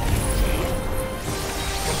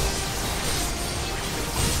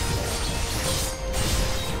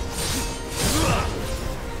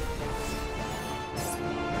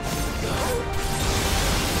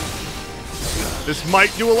 This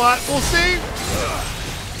might do a lot. We'll see.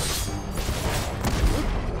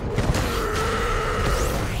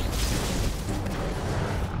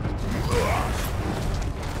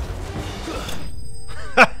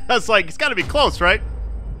 That's like, it's got to be close, right?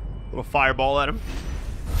 Little fireball at him.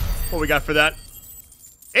 What we got for that?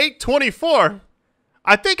 824.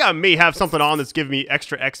 I think I may have something on that's giving me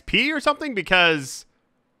extra XP or something because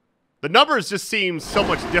the numbers just seem so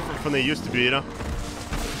much different from they used to be, you know?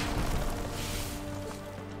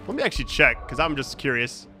 Let me actually check because I'm just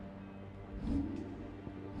curious.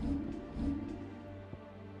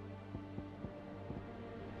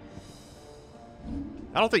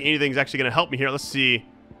 I don't think anything's actually going to help me here. Let's see.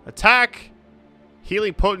 Attack.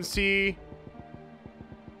 Healing potency.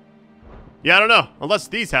 Yeah, I don't know. Unless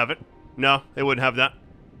these have it. No, they wouldn't have that.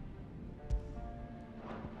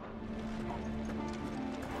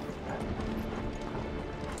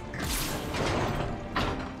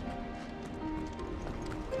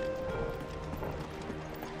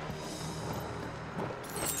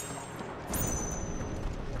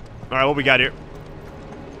 Alright, what we got here?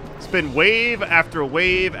 It's been wave after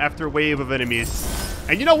wave after wave of enemies.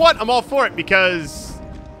 And you know what? I'm all for it because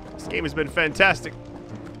this game has been fantastic.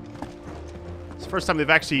 It's the first time they've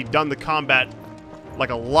actually done the combat like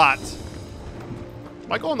a lot.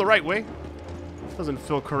 Am I going the right way? Doesn't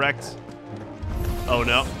feel correct. Oh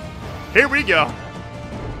no. Here we go.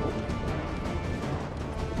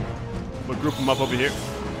 We'll group them up over here.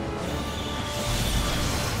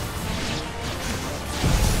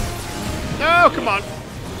 No, come on.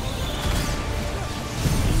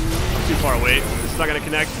 I'm too far away from this not gonna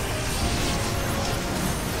connect.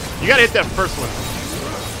 You gotta hit that first one.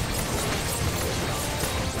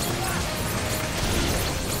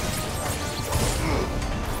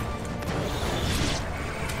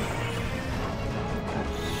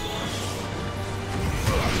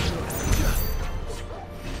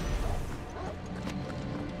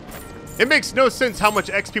 It makes no sense how much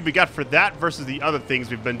XP we got for that versus the other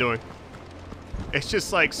things we've been doing. It's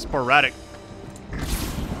just like sporadic.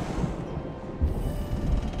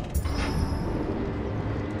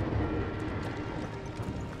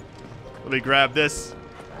 Let me grab this.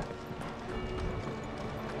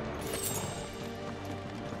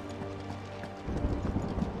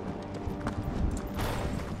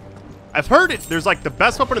 I've heard it. There's like the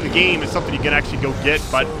best weapon in the game is something you can actually go get,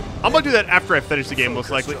 but I'm gonna do that after I finish the game,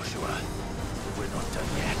 most likely.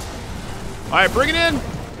 All right, bring it in.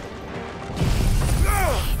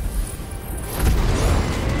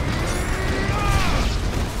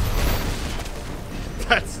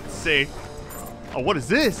 That's insane. Oh, what is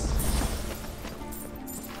this?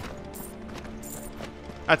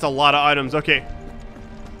 That's a lot of items. Okay.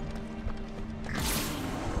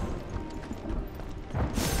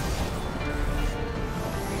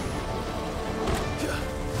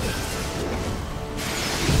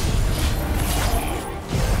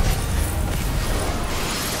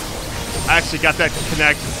 I actually got that to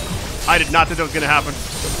connect. I did not think that was going to happen.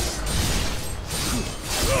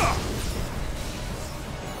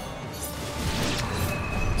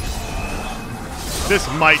 This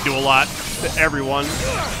might do a lot to everyone.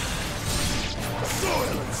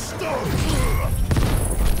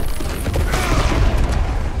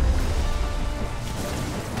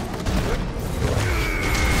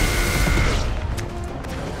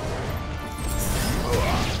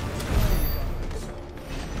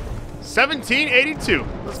 $17.82.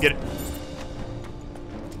 Let's get it.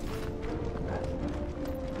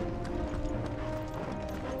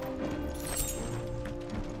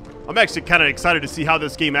 I'm actually kind of excited to see how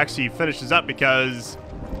this game actually finishes up because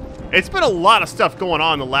it's been a lot of stuff going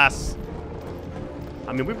on the last...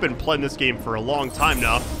 I mean, we've been playing this game for a long time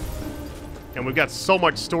now. And we've got so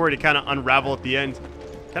much story to kind of unravel at the end.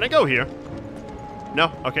 Can I go here?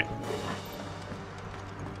 No? Okay.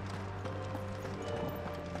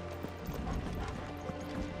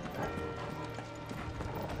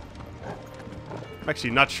 I'm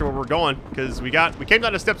actually not sure where we're going because we came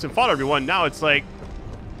down the steps and fought everyone. Now it's like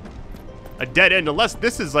a dead end unless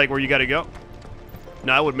this is like where you gotta go.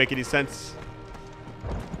 No, that wouldn't make any sense.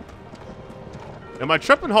 Am I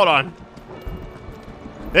tripping? Hold on.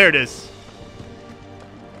 There it is.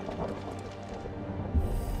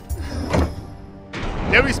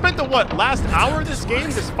 Yeah, we spent the what, last hour of this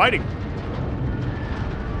game just fighting.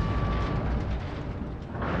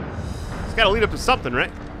 It's gotta lead up to something,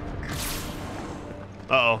 right?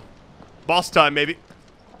 Uh-oh. Boss time, maybe.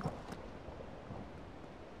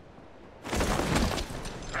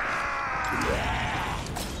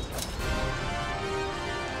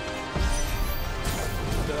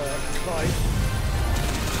 Clive.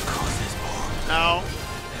 Of course there's more. Ow.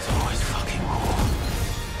 There's always fucking more.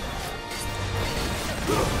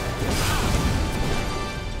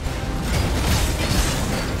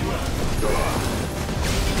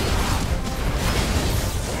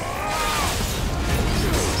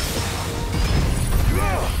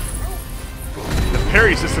 The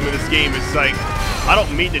parry system in this game is like, I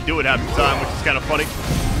don't mean to do it half the time, which is kind of funny.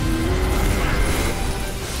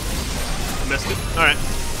 Missed it. Alright.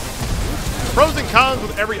 Pros and cons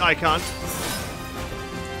with every icon.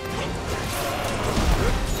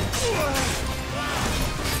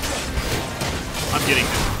 I'm getting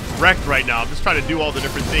wrecked right now. I'm just trying to do all the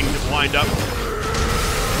different things that wind up.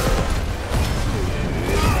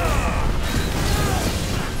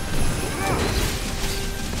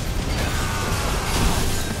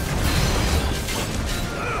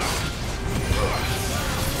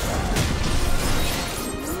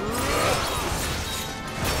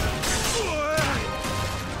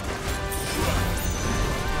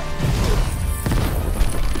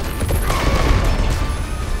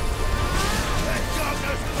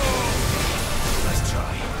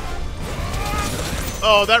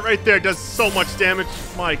 Oh, that right there does so much damage.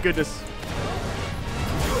 My goodness.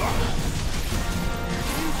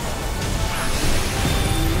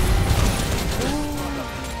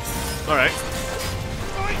 All right.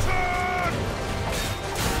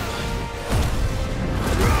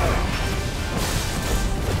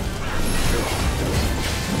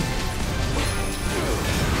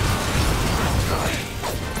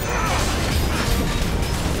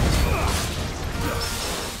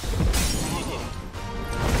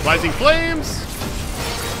 Rising flames.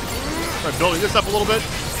 Start building this up a little bit.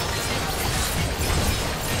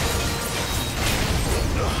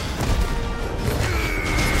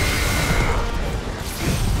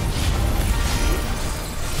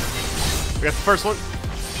 We got the first one.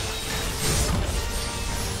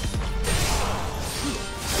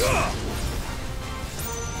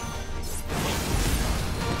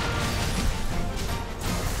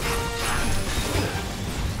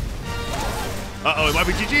 Uh-oh, it might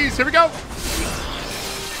be GG's. Here we go.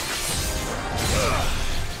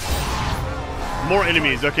 More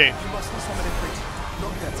enemies, okay. You mustn't summon Ifrit.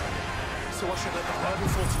 Not yet. So I should let the burden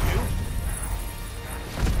fall to you?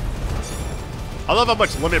 I love how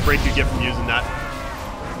much limit break you get from using that.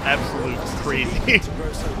 Absolute crazy. You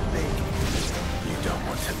don't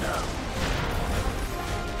want to know.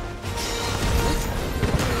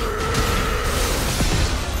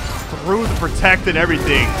 Through the protect and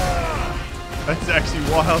everything. That's actually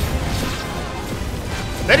wild.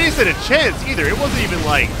 That didn't stand a chance either. It wasn't even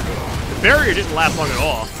like... The barrier didn't last long at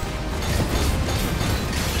all.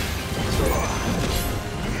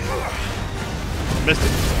 Missed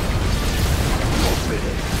it.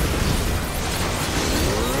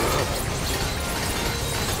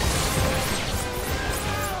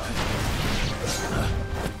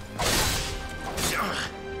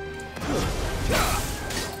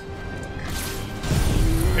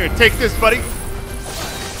 Here, take this, buddy.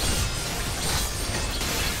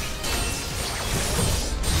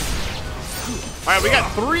 Alright, we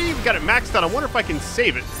got 3. We got it maxed out. I wonder if I can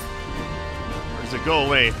save it. Or does it go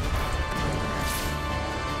away?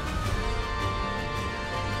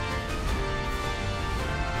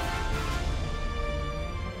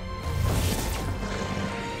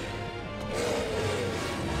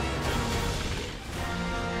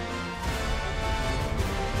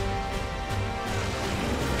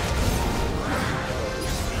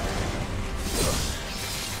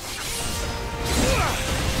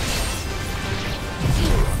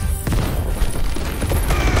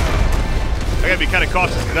 I gotta be kind of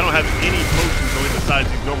cautious because I don't have any potions really besides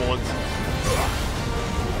these normal ones.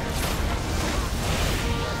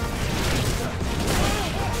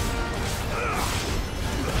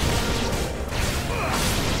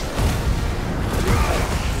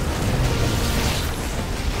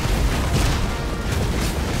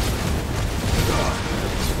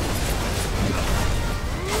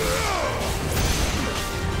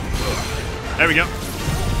 There we go. All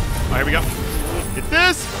right, here we go. Get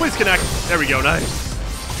this. Please connect. There we go. Nice.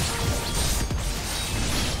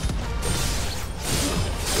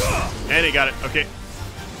 And he got it. Okay.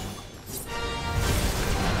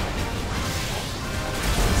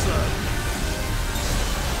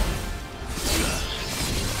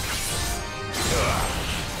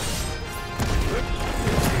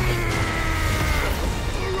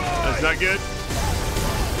 That's not good.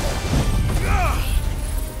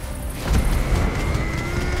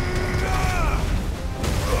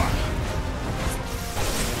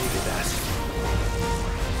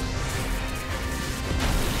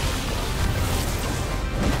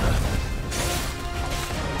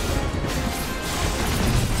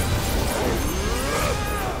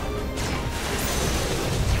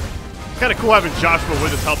 Kind of cool having Joshua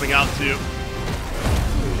with us helping out too.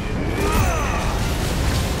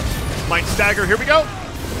 Might stagger. Here we go.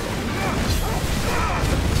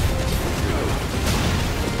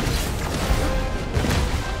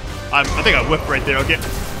 I think I whipped right there. Okay.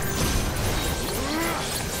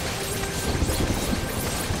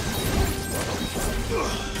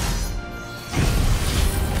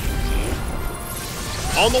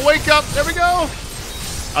 On the wake up. There we go.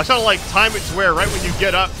 I was trying to like time it to where right when you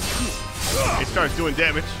get up, it starts doing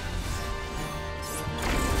damage.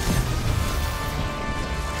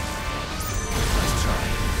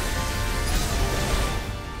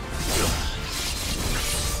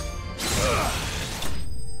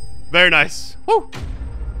 Very nice. Woo!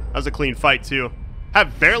 That was a clean fight too.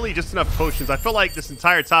 Have barely just enough potions. I feel like this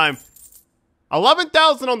entire time.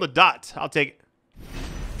 11,000 on the dot. I'll take it.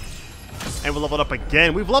 And we leveled up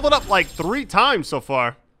again. We've leveled up like 3 times so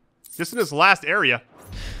far. Just in this last area.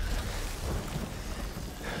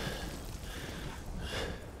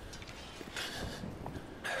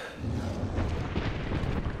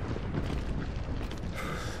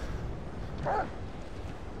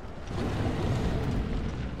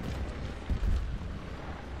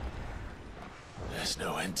 There's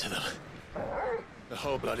no end to them. The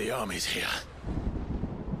whole bloody army's here.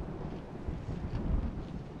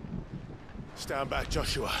 Stand back,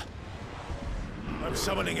 Joshua. I'm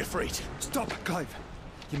summoning Ifrit. Stop, Clive.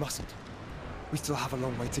 You mustn't. We still have a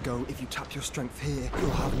long way to go. If you tap your strength here,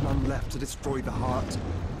 you'll have none left to destroy the heart.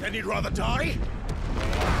 Then you'd rather die?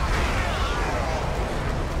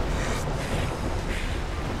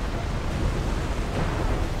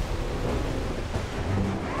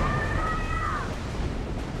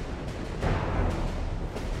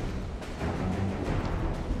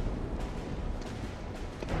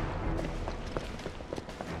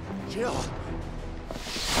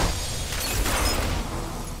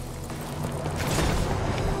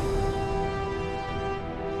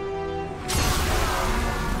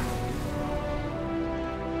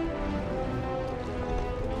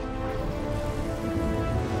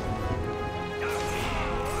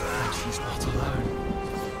 not alone.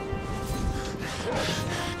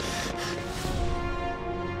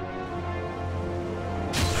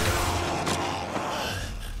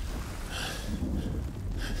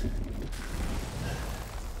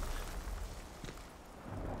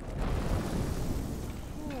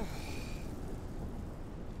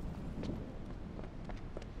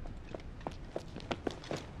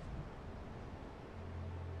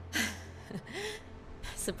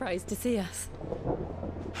 Surprised to see us.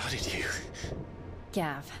 How did you?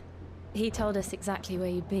 Gav. He told us exactly where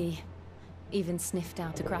you'd be. Even sniffed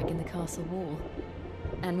out a crack in the castle wall.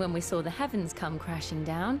 And when we saw the heavens come crashing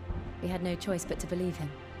down, we had no choice but to believe him.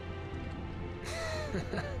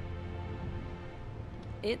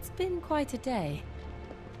 It's been quite a day.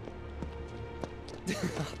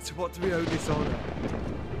 To what do we owe this honor?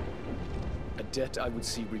 A debt I would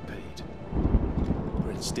see repaid.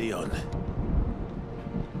 Prince Dion.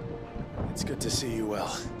 It's good to see you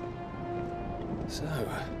well. So,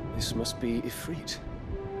 this must be Ifrit.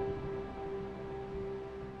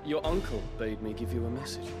 Your uncle bade me give you a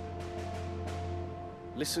message.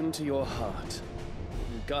 Listen to your heart,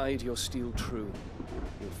 and guide your steel true.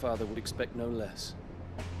 Your father would expect no less.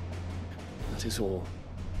 That is all.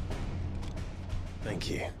 Thank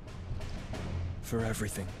you. For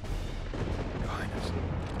everything, Your Highness.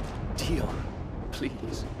 Dion,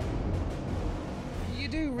 please. You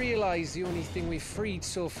do realize the only thing we've freed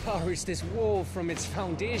so far is this wall from its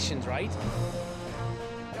foundations, right?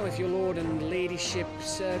 Now, if your lord and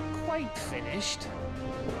ladyship's quite finished...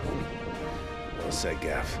 Well said,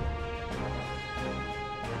 Gav.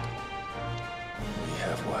 We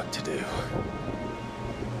have work to do.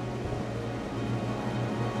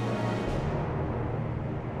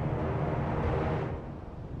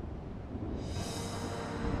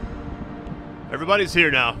 Everybody's here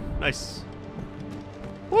now. Nice.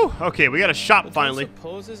 Woo, okay, we got a shop finally. I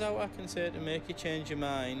suppose there's out I can say to make you change your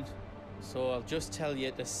mind. So I'll just tell you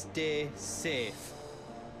to stay safe.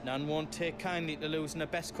 Nan won't take kindly to losing her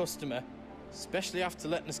best customer, especially after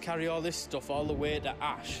letting us carry all this stuff all the way to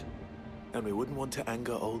Ash. And we wouldn't want to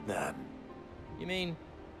anger old Nan. You mean,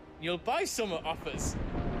 you'll buy some off us?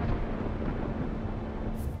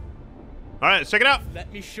 Alright, let's check it out.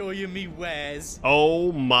 Let me show you me wares.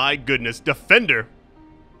 Oh my goodness. Defender.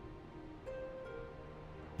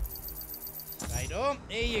 Righto,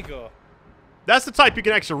 here you go. That's the type you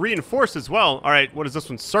can actually reinforce as well. Alright, what is this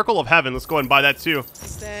one? Circle of Heaven. Let's go ahead and buy that too.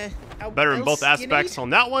 Is there Better in both else you aspects need? on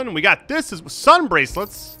that one. We got this is sun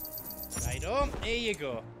bracelets. Righto, here you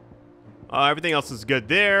go. Everything else is good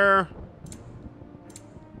there.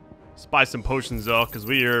 Let's buy some potions though, because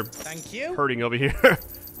we are Thank you. hurting over here.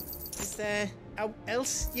 Is there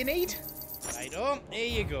else you need? Righto,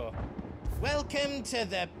 here you go. Welcome to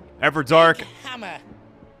the Everdark. Big Hammer.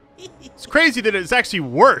 It's crazy that it's actually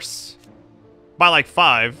worse by like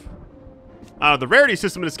 5. The rarity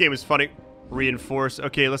system in this game is funny. Reinforce.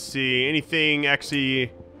 Okay, let's see. Anything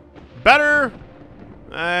actually better?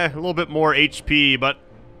 A little bit more HP, but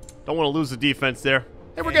don't want to lose the defense there.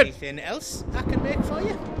 Hey, we're good. Anything else I can make for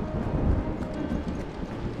you?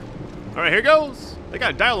 All right, here goes. They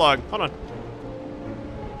got dialogue. Hold on.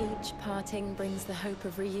 Each parting brings the hope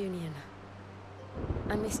of reunion.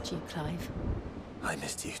 I missed you, Clive. I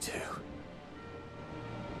missed you too.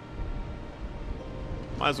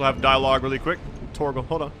 Might as well have dialogue really quick. Torgal,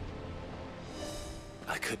 hold on.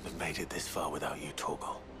 I couldn't have made it this far without you,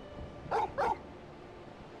 Torgal.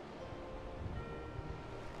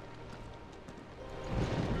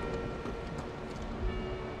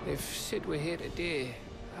 If Sid were here today,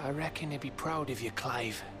 I reckon he'd be proud of you,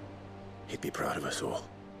 Clive. He'd be proud of us all.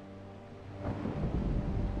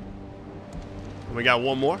 We got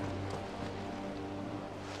one more.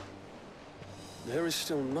 There is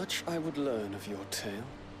still much I would learn of your tale,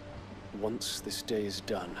 once this day is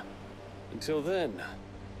done. Until then,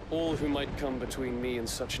 all who might come between me and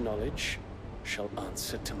such knowledge shall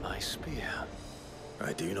answer to my spear.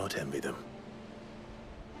 I do not envy them.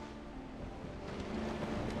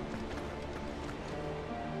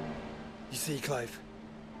 You see, Clive,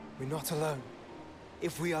 we're not alone.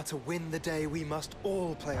 If we are to win the day, we must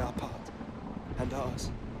all play our part. And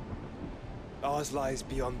ours lies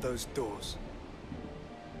beyond those doors.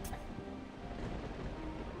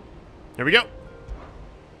 Here we go.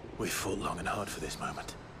 We fought long and hard for this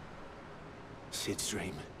moment. Sid's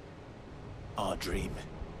dream, our dream,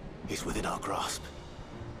 is within our grasp.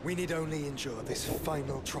 We need only endure this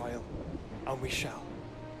final trial, and we shall.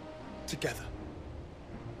 Together.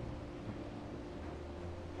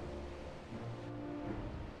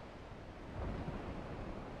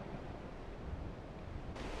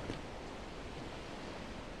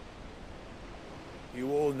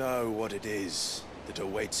 You all know what it is that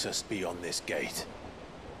awaits us beyond this gate.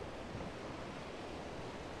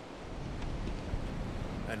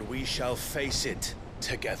 And we shall face it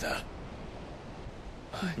together.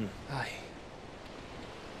 Aye.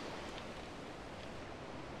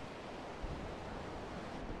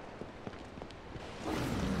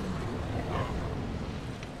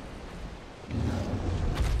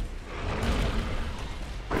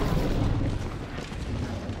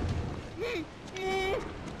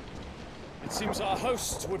 It seems our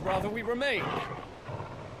hosts would rather we remain.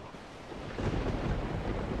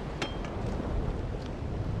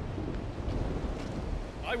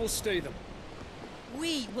 I will stay them.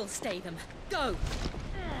 We will stay them. Go!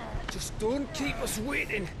 Just don't keep us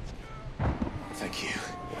waiting. Thank you.